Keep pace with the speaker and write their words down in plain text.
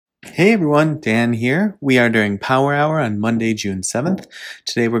Hey everyone, Dan here. We are during Power Hour on Monday, June 7th.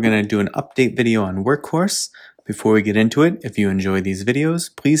 Today we're going to do an update video on Workhorse. Before we get into it, if you enjoy these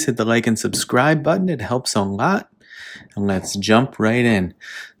videos, please hit the like and subscribe button. It helps a lot. And let's jump right in.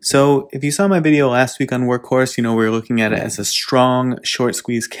 So if you saw my video last week on Workhorse, you know we were looking at it as a strong short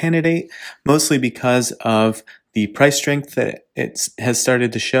squeeze candidate, mostly because of the price strength that it has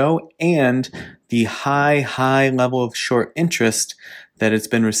started to show and the high level of short interest that it's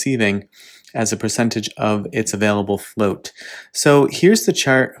been receiving as a percentage of its available float. So here's the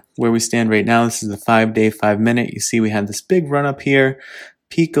chart where we stand right now. This is the 5-day, 5-minute. You see we had this big run up here,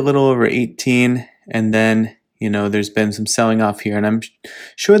 peak a little over 18, and then there's been some selling off here, and I'm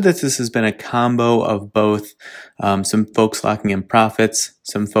sure that this has been a combo of both some folks locking in profits,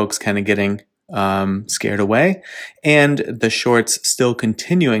 some folks kind of getting scared away, and the shorts still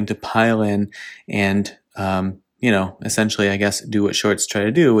continuing to pile in and essentially, I guess, do what shorts try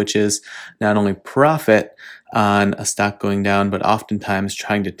to do, which is not only profit on a stock going down, but oftentimes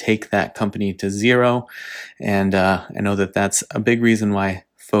trying to take that company to zero. And I know that that's a big reason why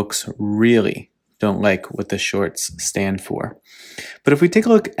folks really don't like what the shorts stand for. But if we take a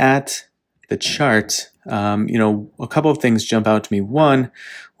look at the chart, a couple of things jump out to me. One,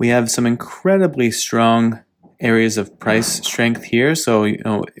 we have some incredibly strong areas of price strength here. So,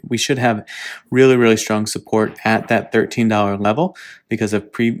 we should have really strong support at that $13 level because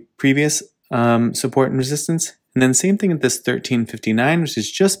of previous support and resistance. And then same thing at this $13.59, which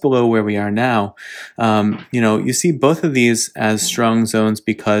is just below where we are now. You see both of these as strong zones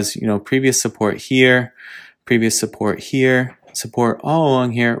because, previous support here, support all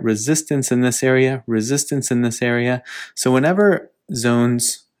along here, resistance in this area, resistance in this area. So whenever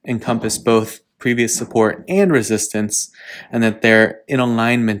zones encompass both previous support and resistance, and that they're in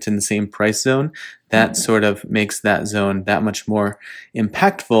alignment in the same price zone, that sort of makes that zone that much more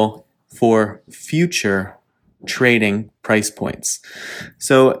impactful for future trading price points.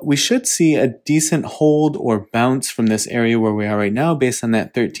 So we should see a decent hold or bounce from this area where we are right now based on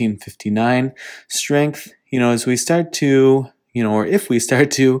that 13.59 strength. As we start to, or if we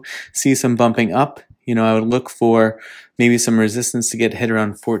start to see some bumping up, I would look for maybe some resistance to get hit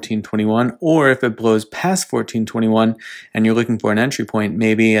around 14.21, or if it blows past 14.21 and you're looking for an entry point,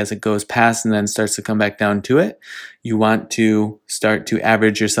 maybe as it goes past and then starts to come back down to it, you want to start to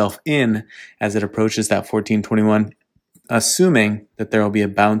average yourself in as it approaches that 14.21, assuming that there will be a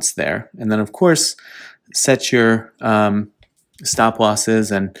bounce there. And then of course, set your stop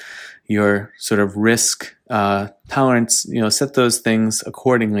losses and your sort of risk tolerance, set those things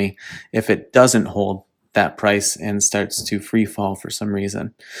accordingly if it doesn't hold that price and starts to free fall for some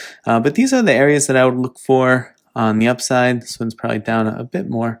reason. But these are the areas that I would look for on the upside. This one's probably down a bit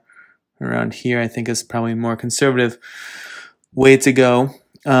more around here. I think is probably a more conservative way to go.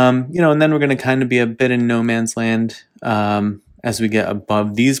 And then we're going to kind of be a bit in no man's land as we get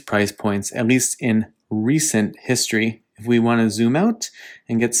above these price points, at least in recent history. If we want to zoom out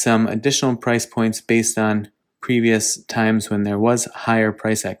and get some additional price points based on previous times when there was higher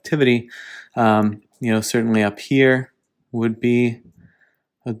price activity, certainly up here would be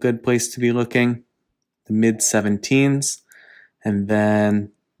a good place to be looking, the mid-17s, and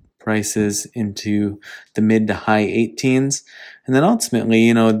then prices into the mid to high 18s. And then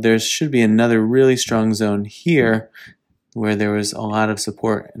ultimately, there should be another really strong zone here where there was a lot of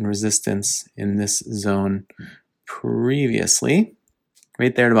support and resistance in this zone previously,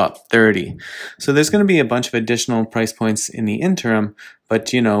 right there at about 30. So there's going to be a bunch of additional price points in the interim, but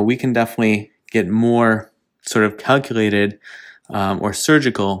we can definitely get more sort of calculated or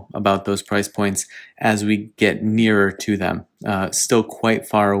surgical about those price points as we get nearer to them. Still quite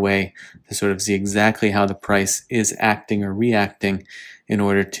far away to sort of see exactly how the price is acting or reacting in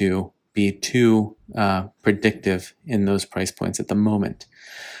order to be too predictive in those price points at the moment.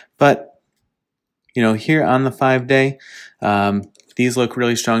 But here on the 5-day, these look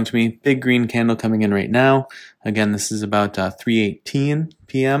really strong to me. Big green candle coming in right now. Again, this is about 3:18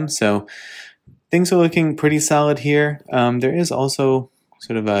 p.m. So things are looking pretty solid here. There is also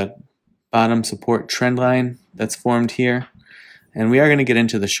sort of a bottom support trend line that's formed here. And we are going to get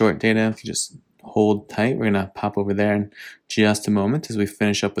into the short data. If you just hold tight, we're going to pop over there in just a moment as we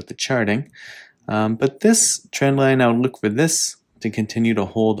finish up with the charting. But this trend line, I would look for this to continue to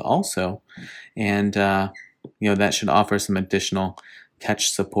hold also. And, that should offer some additional catch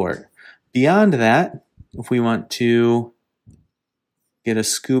support. Beyond that, if we want to get a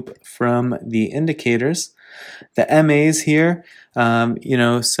scoop from the indicators, the MAs here,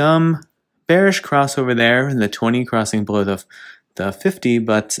 some bearish crossover there, and the 20 crossing below the 50,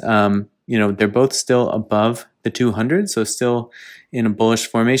 but they're both still above the 200, so still in a bullish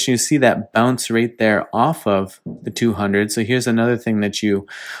formation. You see that bounce right there off of the 200. So here's another thing that you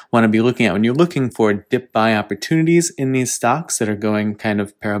want to be looking at when you're looking for dip buy opportunities in these stocks that are going kind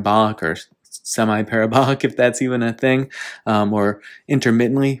of parabolic or semi-parabolic, if that's even a thing, or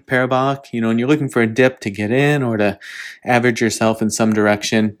intermittently parabolic. And you're looking for a dip to get in or to average yourself in some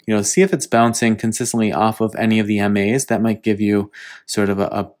direction. See if it's bouncing consistently off of any of the MAs. That might give you sort of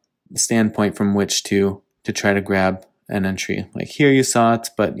a standpoint from which to try to grab an entry. Like here you saw it,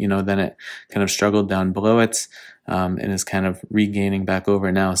 but then it kind of struggled down below it and is kind of regaining back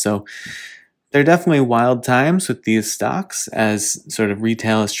over now. So there are definitely wild times with these stocks as sort of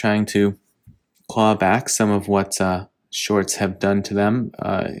retail is trying to claw back some of what shorts have done to them,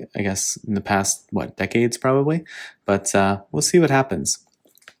 I guess in the past, decades probably, but we'll see what happens.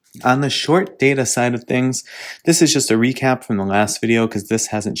 On the short data side of things, this is just a recap from the last video because this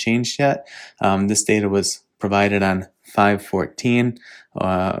hasn't changed yet. This data was provided on 5/14.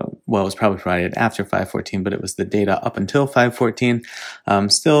 Well, it was probably provided after 5/14, but it was the data up until 5/14.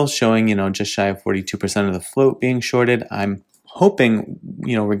 Still showing, just shy of 42% of the float being shorted. I'm hoping,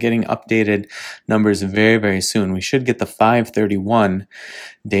 we're getting updated numbers very, very soon. We should get the 5/31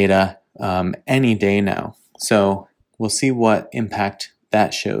 data any day now. So we'll see what impact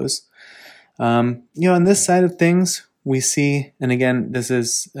that shows. On this side of things, we see, and again, this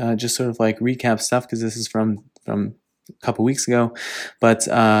is just sort of like recap stuff because this is from a couple weeks ago, but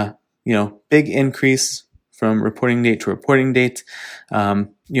big increase from reporting date to reporting date.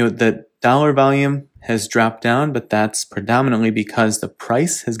 The dollar volume has dropped down, but that's predominantly because the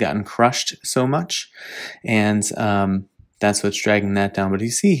price has gotten crushed so much, and that's what's dragging that down. But you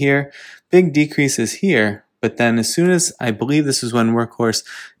see here, big decreases here, but then as soon as, I believe this is when Workhorse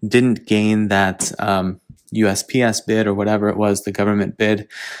didn't gain that USPS bid or whatever it was, the government bid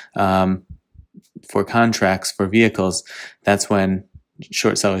for contracts for vehicles, that's when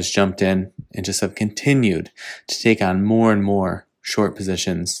short sellers jumped in and just have continued to take on more and more short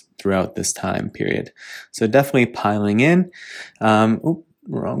positions throughout this time period. So definitely piling in.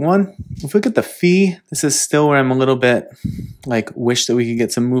 Wrong one. If we look at the fee, this is still where I'm a little bit like wish that we could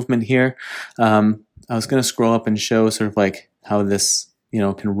get some movement here. I was going to scroll up and show sort of like how this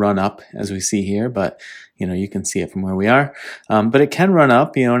can run up as we see here, but you can see it from where we are. But it can run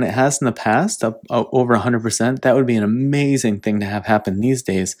up, and it has in the past up over 100%. That would be an amazing thing to have happen these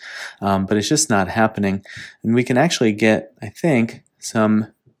days, but it's just not happening. And we can actually get, I think,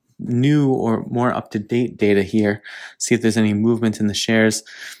 some new or more up-to-date data here, see if there's any movement in the shares.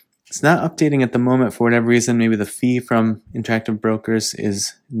 It's not updating at the moment for whatever reason. Maybe the fee from Interactive Brokers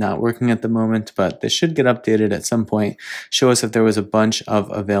is not working at the moment, but this should get updated at some point. Show us if there was a bunch of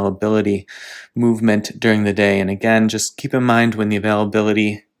availability movement during the day. And again, just keep in mind when the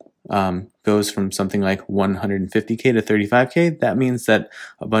availability goes from something like 150K to 35K, that means that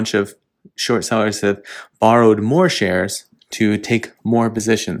a bunch of short sellers have borrowed more shares to take more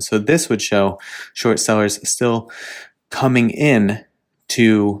positions. So this would show short sellers still coming in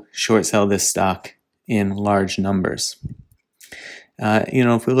to short sell this stock in large numbers.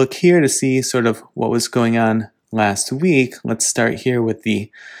 If we look here to see sort of what was going on last week, let's start here with the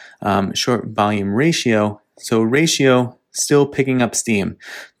short volume ratio. So ratio still picking up steam,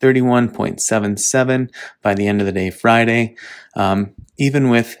 31.77 by the end of the day Friday. Even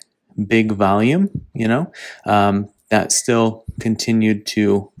with big volume, that still continued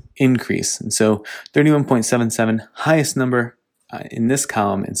to increase. And so 31.77, highest number in this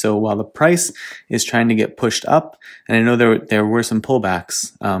column. And so while the price is trying to get pushed up, and I know there were some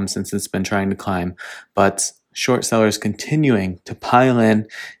pullbacks since it's been trying to climb, but short sellers continuing to pile in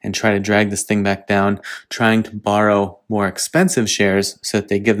and try to drag this thing back down, trying to borrow more expensive shares so that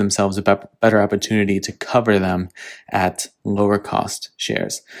they give themselves a better opportunity to cover them at lower cost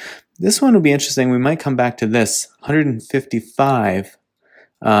shares. This one will be interesting. We might come back to this 155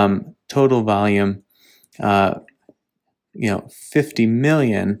 total volume, 50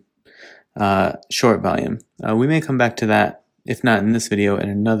 million short volume. We may come back to that, if not in this video, in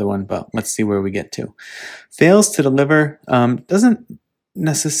another one, but let's see where we get to. Fails to deliver doesn't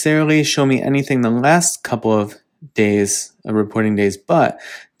necessarily show me anything the last couple of days, reporting days, but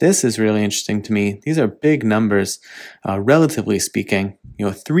this is really interesting to me. These are big numbers, relatively speaking.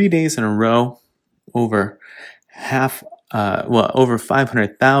 3 days in a row over over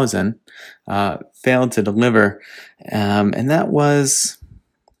 500,000 failed to deliver, and that was,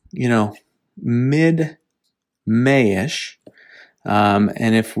 mid-May-ish.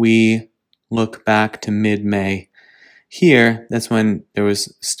 And if we look back to mid-May here, that's when there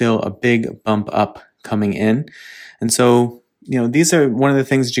was still a big bump up coming in. And so, these are one of the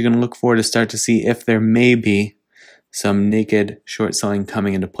things that you can look for to start to see if there may be some naked short selling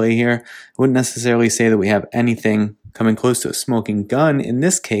coming into play here. I wouldn't necessarily say that we have anything coming close to a smoking gun in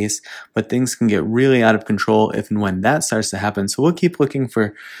this case, but things can get really out of control if and when that starts to happen. So we'll keep looking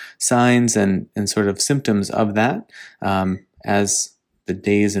for signs and sort of symptoms of that as the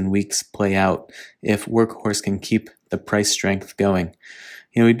days and weeks play out, if Workhorse can keep the price strength going.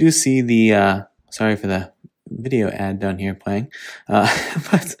 We do see the, sorry for the video ad down here playing,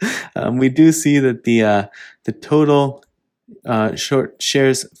 but we do see that the total short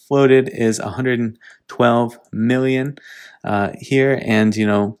shares floated is 112 million here, and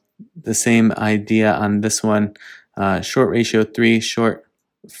the same idea on this one. Short ratio 3, short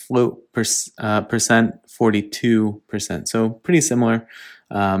float percent 42%. So pretty similar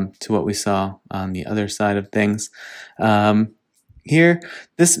to what we saw on the other side of things. Here,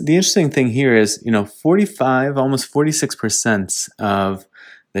 the interesting thing here is, 45, almost 46% of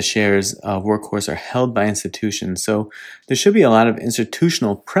the shares of Workhorse are held by institutions. So there should be a lot of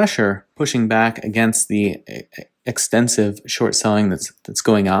institutional pressure pushing back against the extensive short selling that's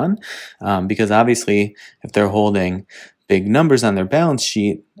going on, because obviously if they're holding big numbers on their balance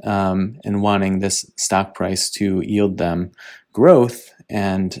sheet and wanting this stock price to yield them growth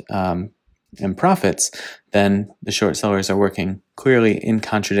and profits, then the short sellers are working clearly in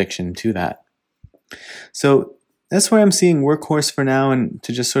contradiction to that. So that's where I'm seeing Workhorse for now, and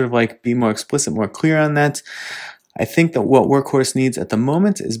to just sort of like be more explicit, more clear on that, I think that what Workhorse needs at the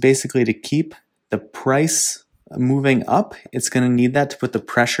moment is basically to keep the price moving up. It's going to need that to put the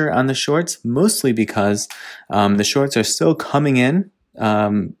pressure on the shorts, mostly because the shorts are still coming in.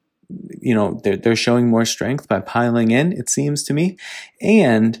 They're showing more strength by piling in, it seems to me.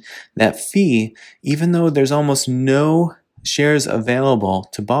 And that fee, even though there's almost no shares available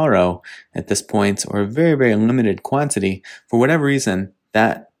to borrow at this point, or a very, very limited quantity, for whatever reason,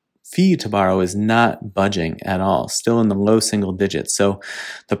 that fee to borrow is not budging at all, still in the low single digits. So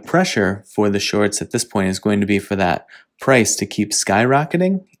the pressure for the shorts at this point is going to be for that price to keep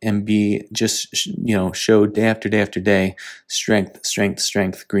skyrocketing and be just, show day after day after day, strength, strength,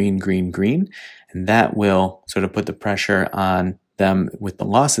 strength, green, green, green. And that will sort of put the pressure on them with the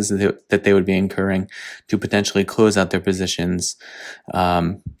losses that they would be incurring to potentially close out their positions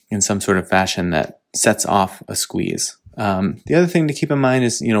in some sort of fashion that sets off a squeeze. The other thing to keep in mind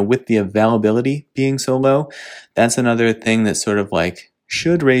is, with the availability being so low, that's another thing that sort of like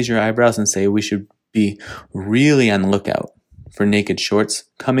should raise your eyebrows and say we should be really on the lookout for naked shorts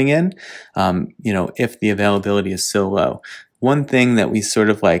coming in, if the availability is so low. One thing that we sort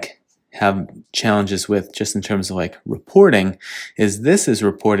of like have challenges with just in terms of like reporting is this is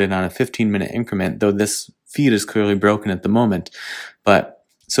reported on a 15-minute increment, though this feed is clearly broken at the moment. But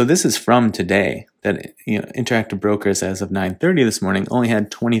so this is from today, that Interactive Brokers as of 9:30 this morning only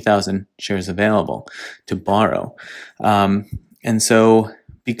had 20,000 shares available to borrow. And so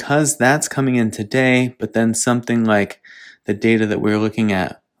because that's coming in today, but then something like the data that we're looking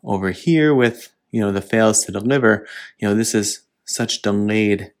at over here with the fails to deliver, this is such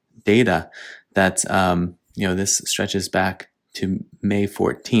delayed data that this stretches back to May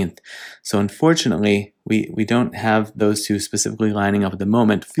 14th. So unfortunately, we don't have those two specifically lining up at the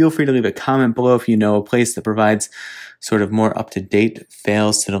moment. Feel free to leave a comment below if you know a place that provides sort of more up-to-date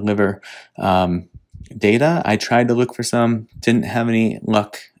fails to deliver data. I tried to look for some, didn't have any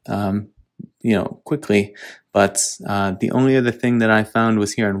luck quickly, but the only other thing that I found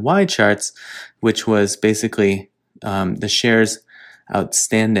was here in Y charts, which was basically the shares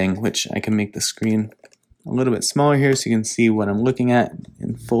outstanding, which I can make the screen a little bit smaller here so you can see what I'm looking at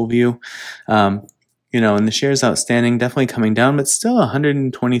in full view. And the shares outstanding definitely coming down, but still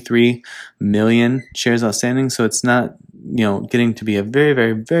 123 million shares outstanding. So it's not, getting to be a very,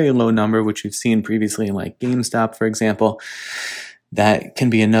 very, very low number, which we've seen previously in like GameStop, for example. That can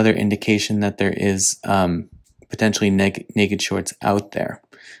be another indication that there is potentially naked shorts out there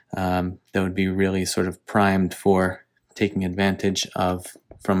that would be really sort of primed for taking advantage of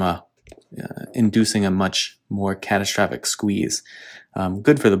from inducing a much more catastrophic squeeze.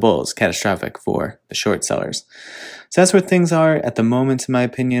 Good for the bulls, catastrophic for the short sellers. So that's where things are at the moment, in my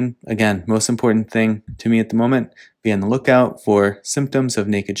opinion. Again, most important thing to me at the moment, be on the lookout for symptoms of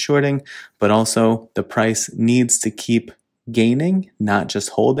naked shorting, but also the price needs to keep gaining, not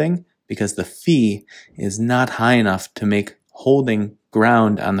just holding, because the fee is not high enough to make holding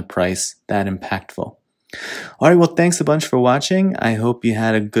ground on the price that impactful. All right, well, thanks a bunch for watching. I hope you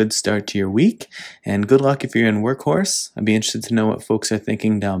had a good start to your week, and good luck if you're in Workhorse. I'd be interested to know what folks are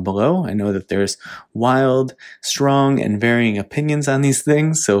thinking down below. I know that there's wild, strong, and varying opinions on these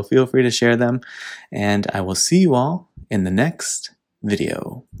things, so feel free to share them, and I will see you all in the next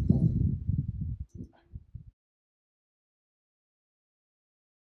video.